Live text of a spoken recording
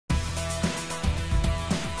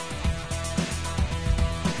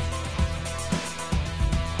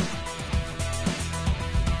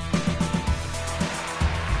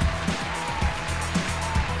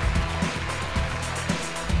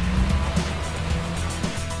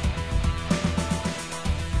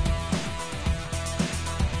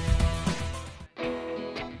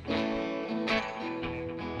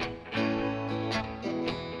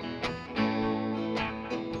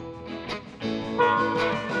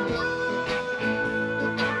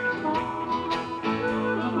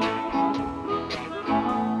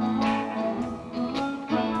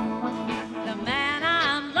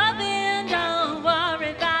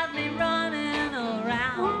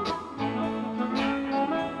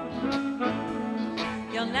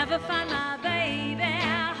never find my baby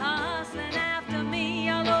hustling after me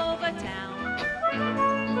all over town.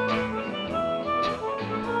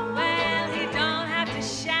 Well, he don't have to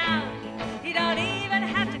shout, he don't even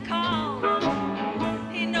have to call.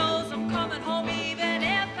 He knows I'm coming home even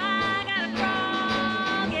if I gotta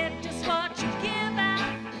crawl. Get just what you give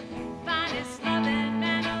out, finest loving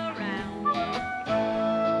man around.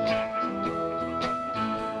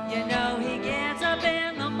 You know he gets up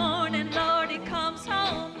in the morning, Lord, he comes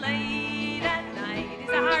home late at night. He's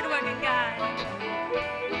a hard-working guy.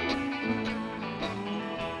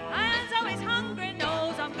 Eyes always hungry,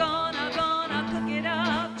 knows I'm gonna cook it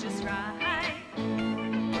up just right.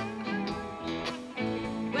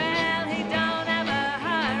 Well, he don't have a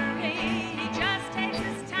hurry, he just takes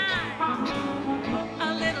his time.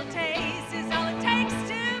 A little taste is all it takes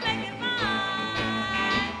to make it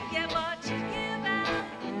mine. Get what you give out,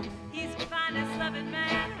 he's the finest loving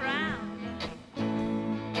man around.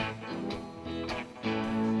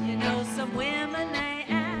 You know some women, they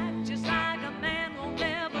act just like a man won't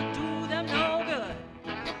never do them no good.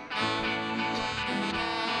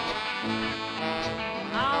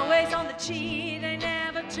 Always on the cheat, they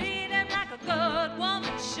never treat him like a good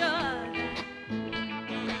woman should.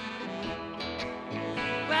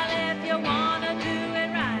 Well, if you wanna do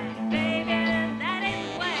it right, baby, that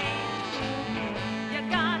ain't the way. You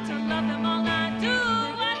got to love him all night, do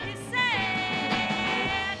what he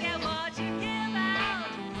said. Get what you give out,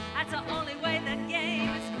 that's the only way the game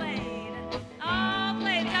is played. Oh,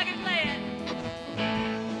 play it, Dougie, play it.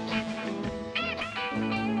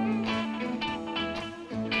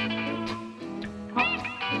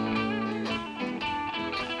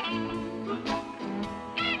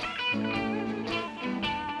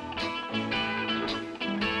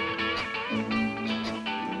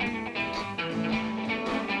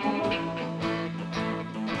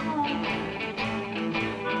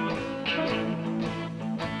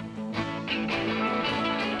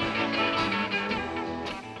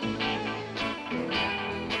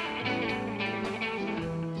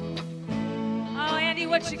 Oh, Andy,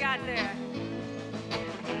 what you got there?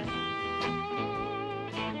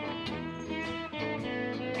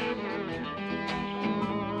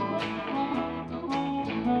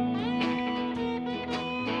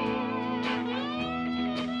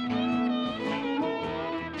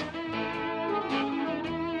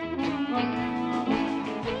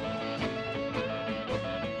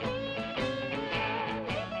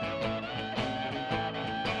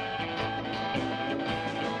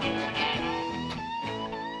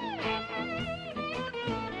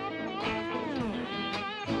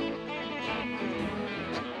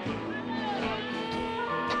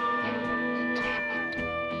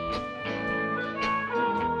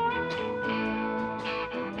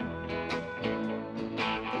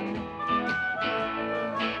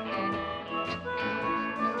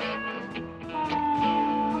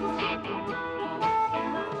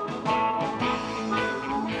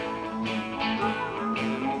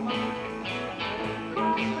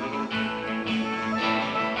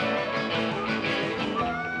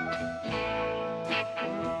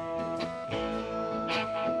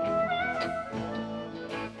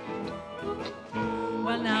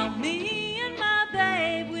 Well, now me and my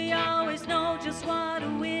babe, we always know just what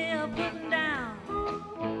we're putting down.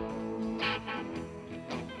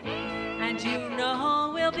 And you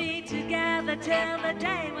know we'll be together till the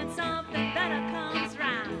day when something better comes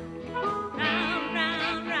round. Round,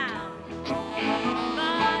 round, round.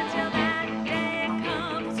 But till that day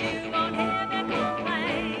comes, you won't hear me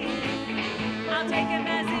complain. I'll take him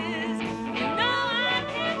as is, you know I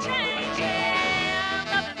can't change him.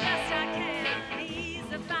 Love him best I can, he's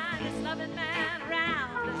the finest loving man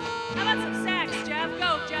around. How about some sax, Jeff?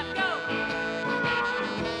 Go, Jeff, go.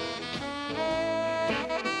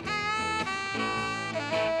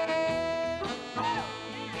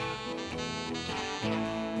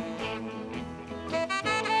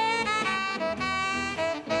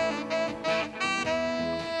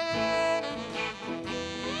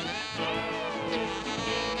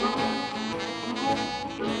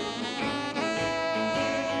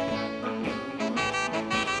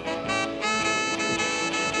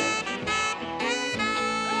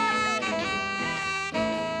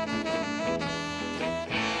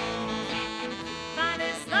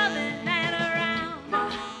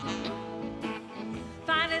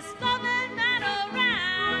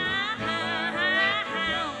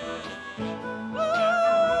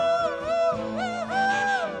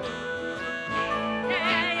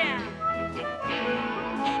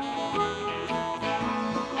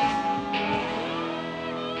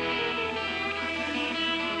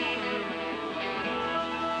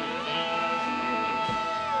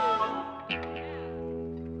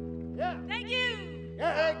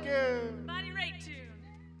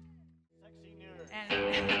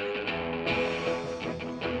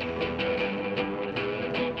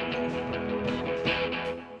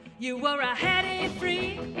 You were a heady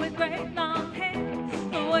freak with great long hair.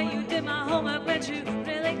 The way you did my homework when you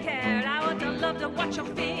really cared. I would have loved to watch your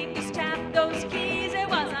fingers tap those keys. It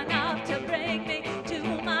was enough to bring me to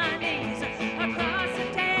my knees. Across the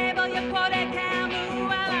table you quoted Camus.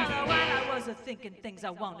 Well, all the while I was thinking things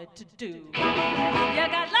I wanted to do. You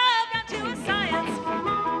got love down to a science,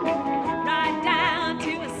 right down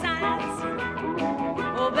to a science.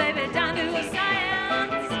 Oh baby, down to a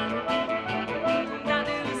science, down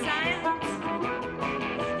to a science.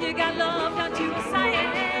 You got love down to a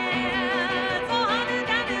science, oh honey,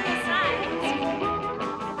 down to a science.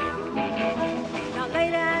 Now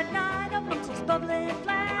late at night amongst those bubbling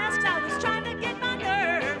flasks, I was trying to get my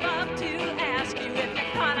nerve up to ask you if you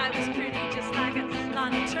thought I was pretty just like a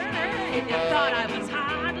Lana Turner, if you thought I was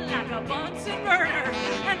hot like a Bunsen burner.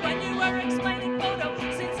 And when you were explaining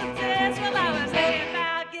photosynthesis, well I was thinking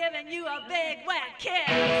about giving you a big wet kiss.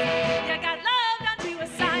 You got love down to a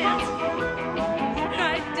science,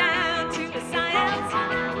 right down to a science.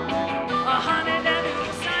 Oh honey, down to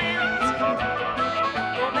a science.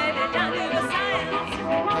 Oh baby, down to a science.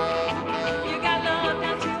 You got love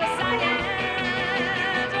down to a science.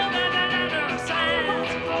 Oh baby, down to a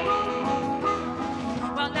science.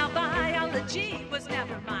 Well now biology was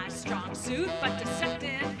never my strong suit, but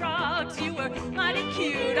dissecting frogs you were mighty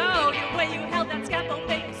cute. Oh, the way you held that scalpel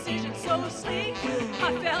precision so sleek.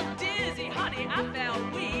 I felt dizzy, honey, I felt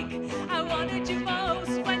weak. I wanted you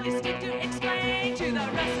most when you stood to explain to the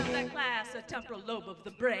rest of the class the temporal lobe of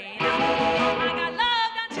the brain. I got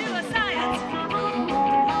love down to a science,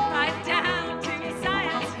 right down to a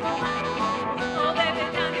science. Oh baby,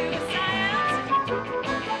 down to a science.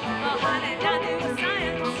 Oh honey, down to a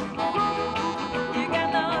science. You got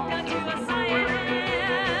love down to a science.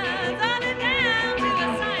 Honey, down to a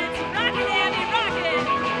science. Rock it, Abby, rock it.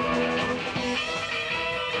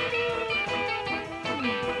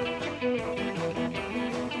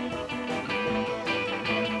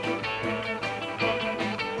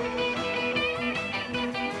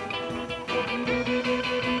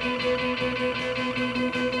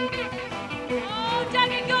 Oh,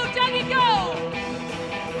 Dougie, go, Dougie, go!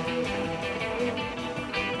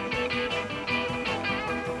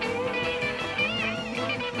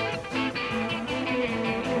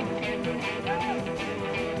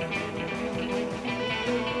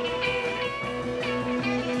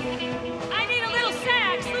 I need a little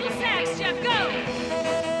sax, Jeff, go!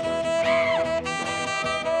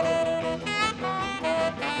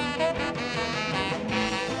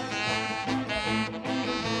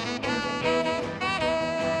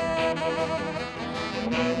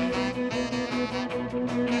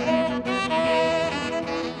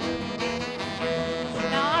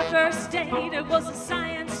 Now our first date, it was a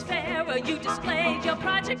science fair where you displayed your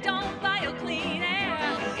project on bio-clean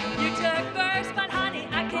air. You took first, but honey,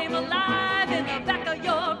 I came alive in the back of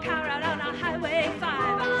your car out on a Highway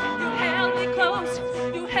 5. You held me close,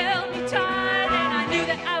 you held me tight, and I knew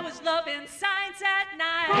that I was loving science at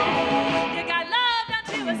night. You got love down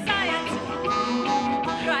to a science,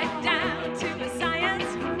 right down to a science.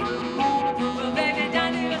 Well, baby,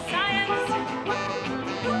 down to a science.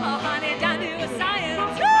 Oh, honey, down to a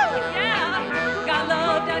science. Woo, yeah. Got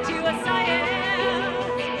love down to a science.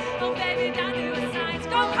 Oh, baby, down to a science.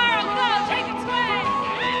 Go, Carl, go, take it away.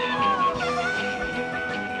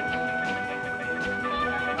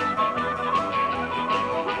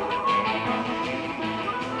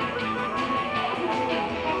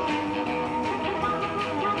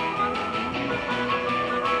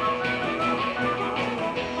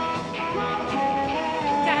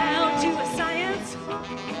 Down to a science,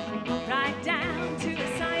 right down to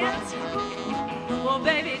a science. Oh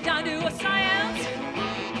baby, down to a science.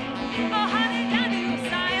 Oh honey, down to a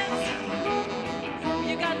science.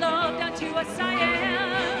 You got love down to a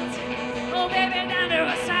science. Oh baby, down to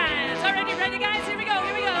a science. Already ready, guys? Here we go,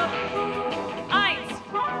 here we go. Eins,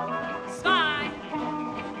 zwei,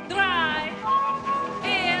 drei,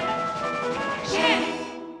 vier, shit.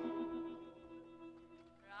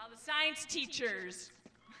 For all the science teachers.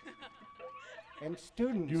 And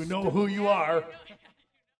students. You know who you are.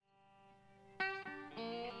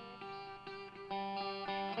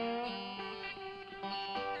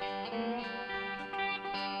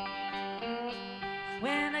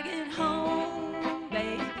 When I get home,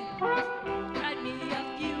 baby, write me a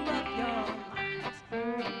few of your lines.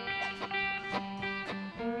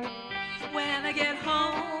 When I get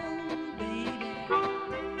home, baby,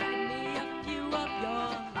 write me a few of your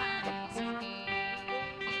lines.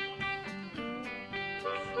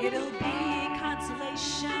 It'll be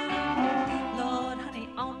consolation, Lord, honey,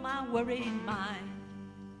 on my worried mind.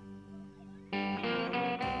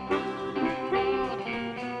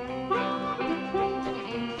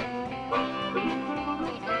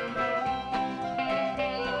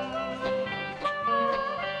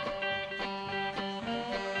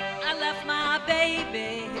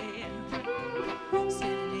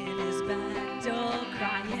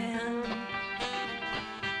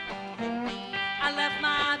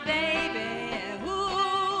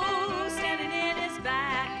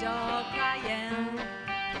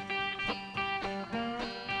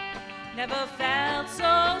 Never felt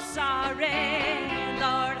so sorry,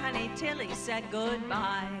 Lord, honey, till he said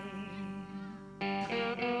goodbye.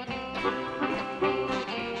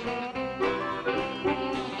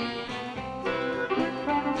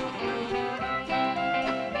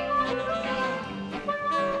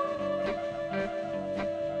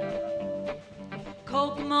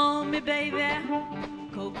 Kokomo me baby,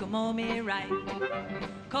 Kokomo me right.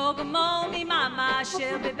 Kokomo me mama,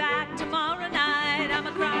 she'll be back tomorrow night. I'm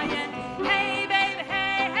a crying, hey baby,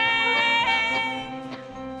 hey, hey.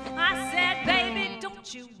 I said, baby,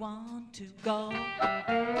 don't you want to go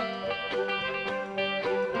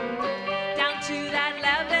down to that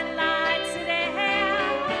Levin Light City,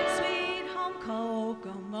 sweet home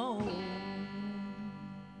Kokomo.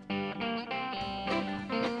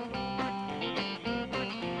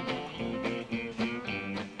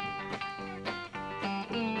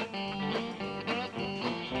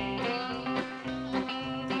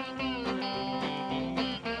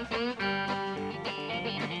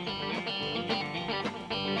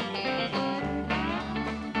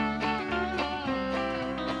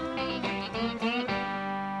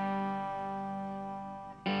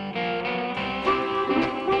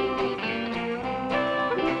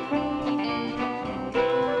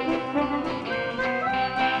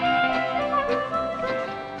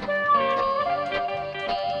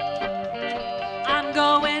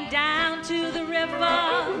 Going down to the river,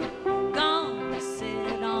 gonna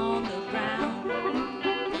sit on the ground.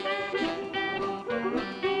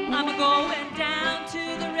 I'm going down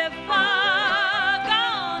to the river,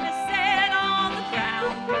 gonna sit on the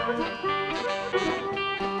ground.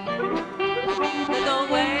 The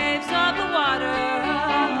waves of the water,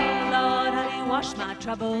 Lord, honey, wash my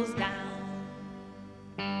troubles down.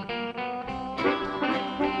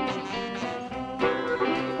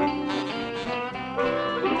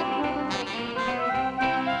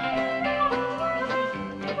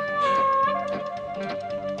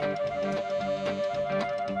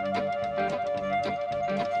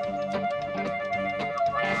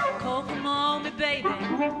 Kokomo me baby,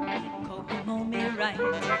 Kokomo me right.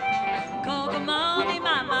 Kokomo me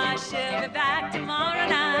mama, she'll be back tomorrow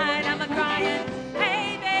night. I'm a crying,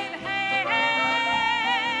 hey baby, hey, hey.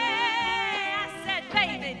 I said,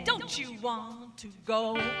 baby, don't you want to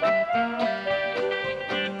go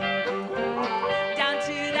down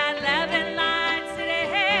to that Levin Light City,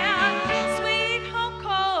 sweet home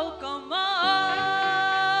Kokomo.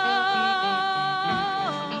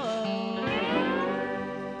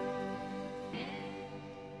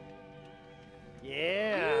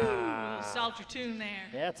 Yeah. Salt your tune there.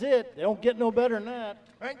 That's it. They don't get no better than that.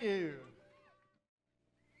 Thank you.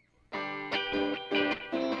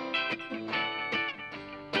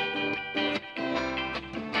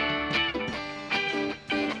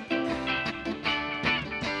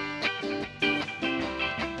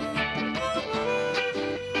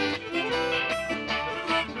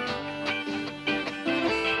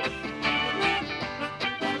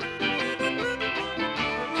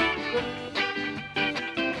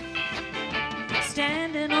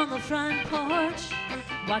 Standing on the front porch,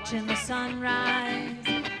 watching the sunrise.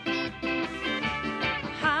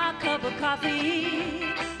 Hot cup of coffee,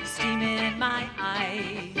 steaming in my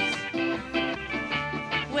eyes.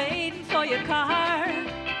 Waiting for your car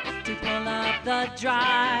to pull up the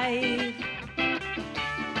drive.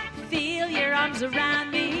 Feel your arms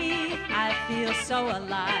around me, I feel so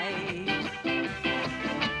alive.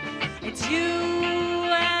 It's you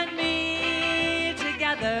and me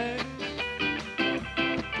together.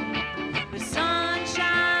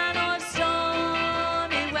 Sunshine or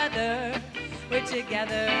stormy weather, we're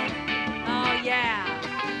together, oh yeah.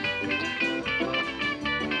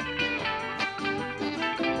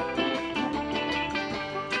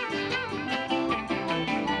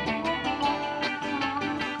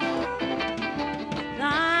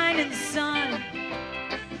 Lying in the sun,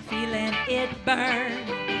 feeling it burn.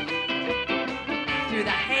 Through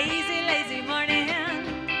the hazy, lazy morning,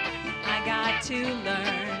 I got to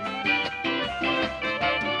learn.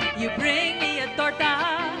 You bring me a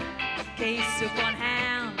torta, queso con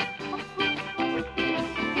ham.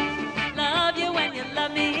 Love you when you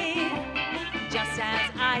love me, just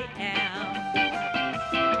as I am.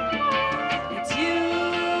 It's you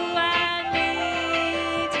and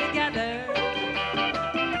me together,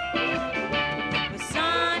 with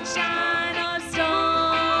sunshine or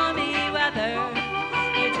stormy weather,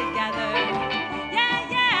 we're together, yeah,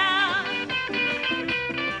 yeah.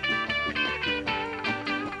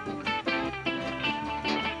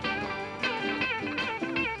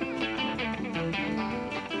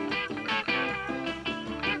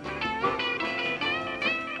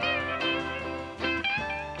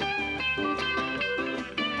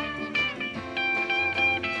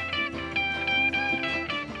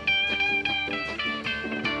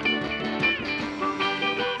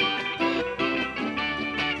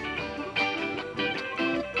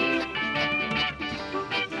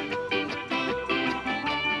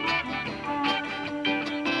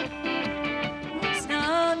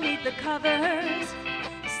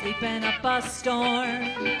 open up a storm.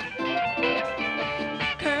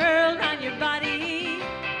 Curl around your body,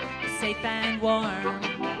 safe and warm.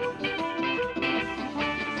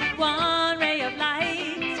 One ray of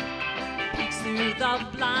light peeks through the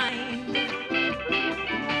blind.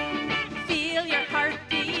 Feel your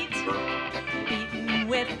heartbeat beating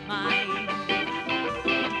with mine.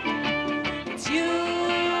 It's you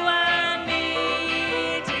and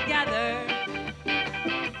me together.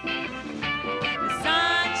 The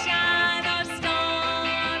sunshine or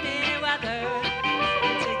stormy weather.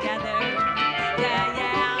 Together, yeah,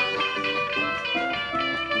 yeah.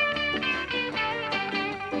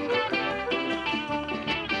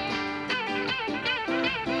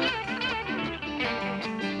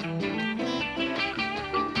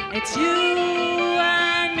 It's you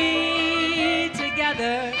and me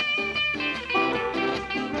together.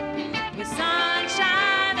 With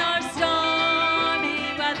sunshine or stormy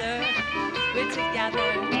weather, we're together.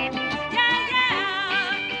 Yeah,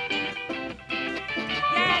 yeah.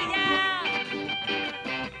 Yeah, yeah.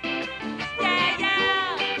 Yeah,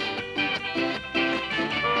 yeah.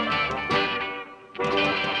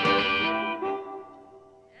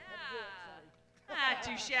 Yeah. Not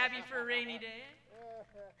too shabby for a rainy day.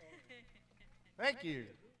 Thank you.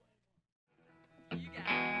 You got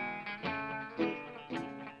it.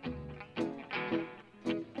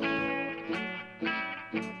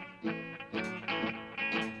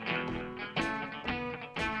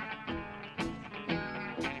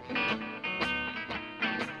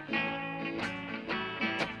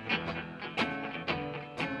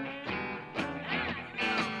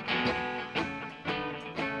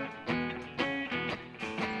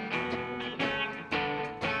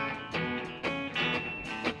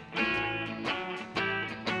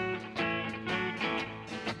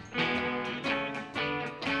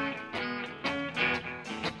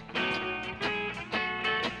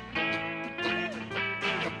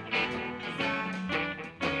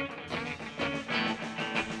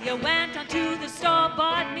 You went on to the store,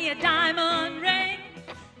 bought me a diamond ring.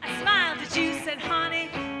 I smiled at you, said, honey,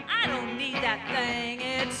 I don't need that thing.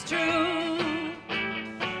 It's true.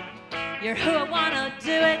 You're who I wanna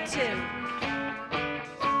do it to.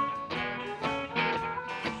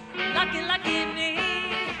 Lucky, lucky me.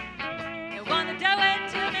 You wanna do it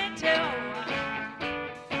to me too.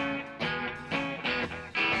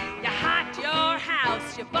 You hiked your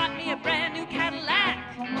house, you bought me a brand new Cadillac.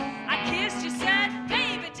 I kissed you, said,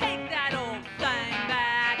 baby, take that old thing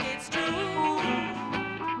back. It's true.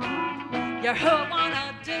 You're who I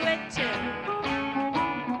wanna do it to.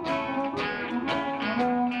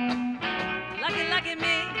 Lucky, lucky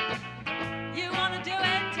me. You wanna do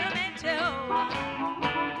it to me too.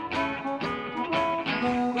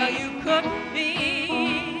 Well, you cooked me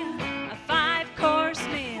a 5-course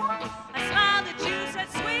meal. I smiled at you, said,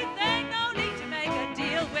 sweet thing, no need to make a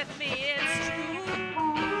deal with me. It's true.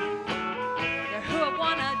 You're who I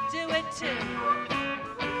wanna do it to.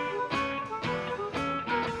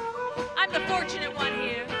 I'm the fortunate one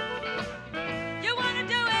here. You wanna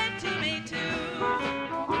do it to me too.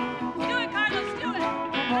 Do it, Carlos, do it.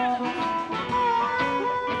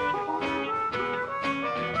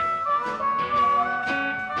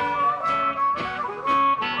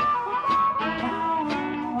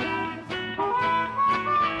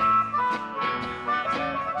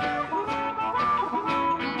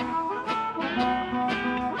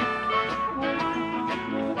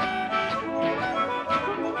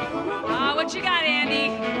 What you got, Andy?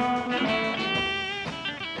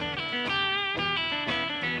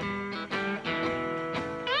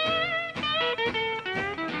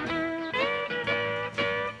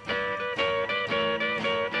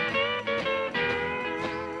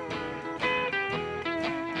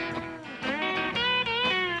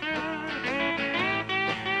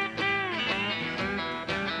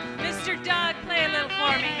 Mr. Doug, play a little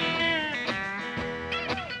for me.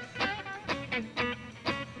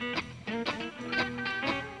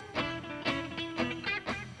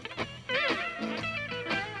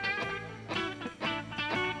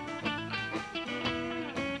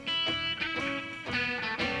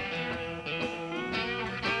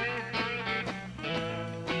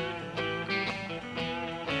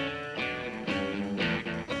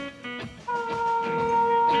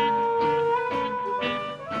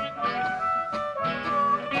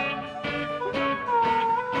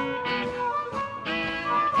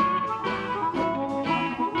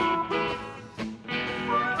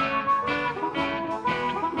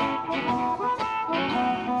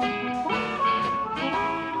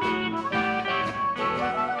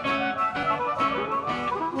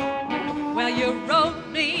 Well, you wrote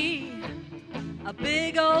me a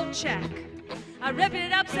big old check. I rip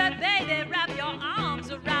it up, said baby, wrap your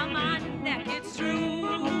arms around my neck. It's true.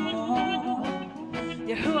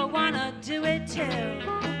 You're who I wanna do it to.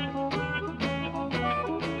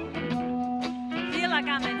 Feel like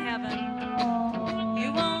I'm in heaven.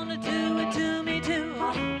 You wanna do it to me too.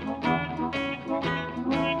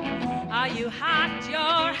 Are you hot?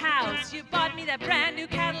 Your house. You bought me that brand new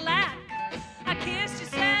Cadillac. I kissed you,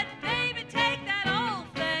 said, baby, take that old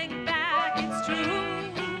thing back. It's true.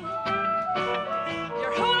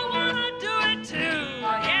 You're who I wanna do it to.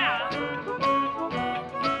 Yeah.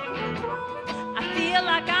 I feel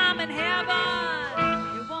like I'm in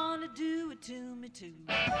heaven. You wanna do it to me too.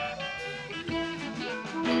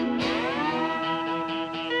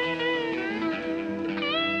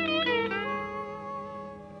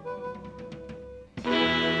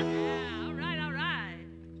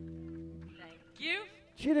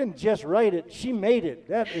 She didn't just write it, she made it.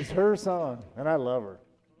 That is her song, and I love her.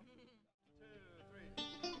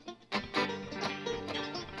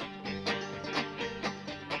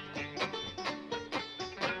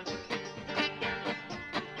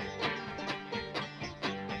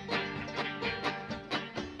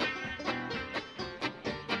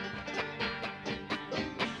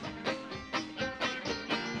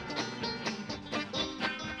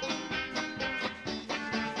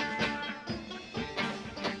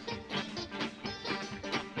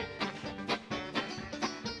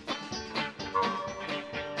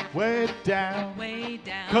 Way down,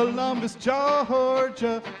 Columbus,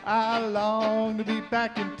 Georgia, I long to be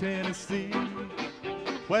back in Tennessee.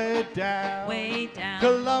 Way down,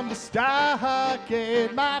 Columbus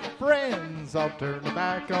stockade, my friends all turn their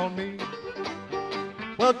back on me.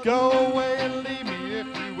 Well, go away and leave me if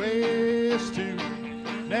you wish to.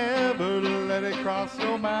 Never let it cross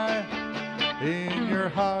your mind. In your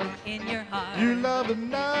heart, you love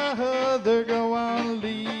another, go on,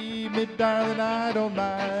 leave me, darling, I don't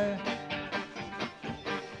mind.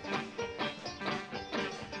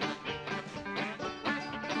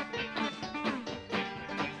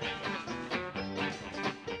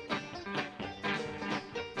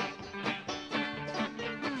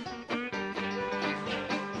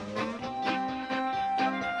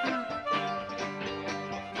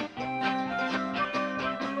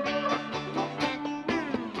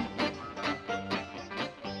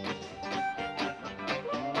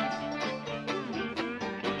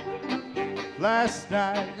 Last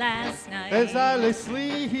night, as I lay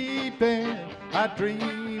sleeping, I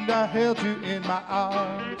dreamed I held you in my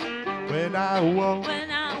arms. When I woke,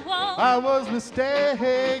 I was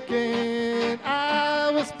mistaken.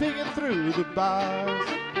 I was peeking through the bars.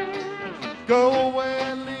 Go away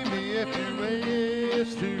and leave me if you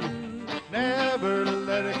wish to. Never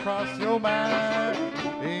let it cross your mind.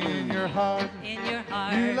 In your heart,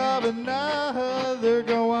 you love another,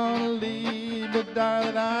 go on and leave me,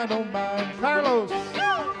 darling, I don't mind. Carlos.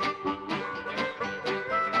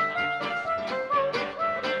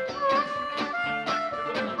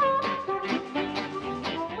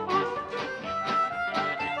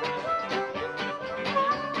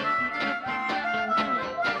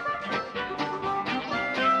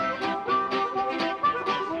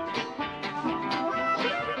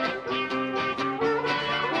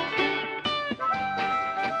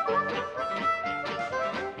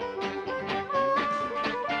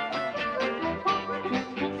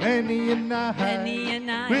 Many a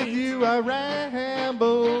night with you I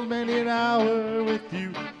rambled, many an hour with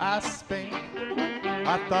you I spent.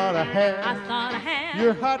 I thought I had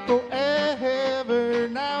your heart forever,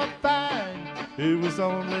 now I find it was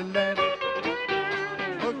only lent.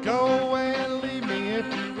 But go away and leave me if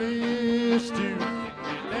you wish to.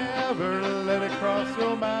 Never let it cross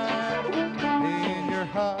your mind. In your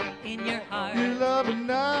heart, you love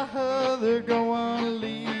another, go on and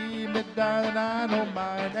leave me, darling, I don't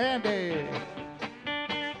mind. Andy.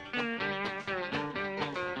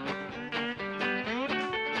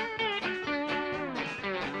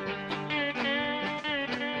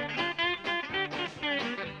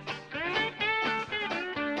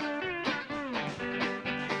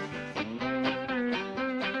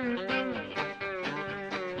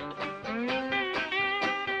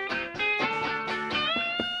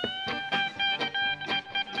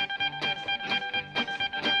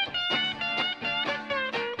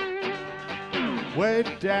 Way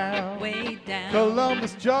down,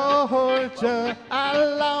 Columbus, Georgia, I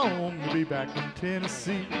long to be back in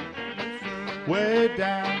Tennessee. Way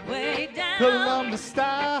down, Columbus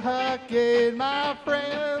stockade, my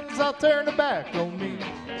friends all turn their back on me.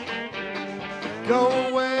 Go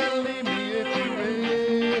away and leave me if you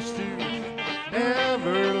wish to.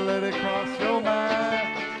 Never let it cross your mind.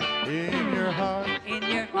 In your heart,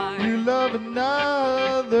 you love another.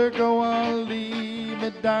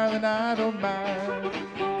 I don't mind.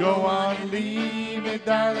 Go on, leave me,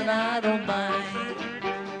 darling, I don't mind.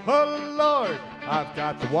 Oh, Lord, I've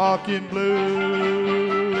got the walking blues.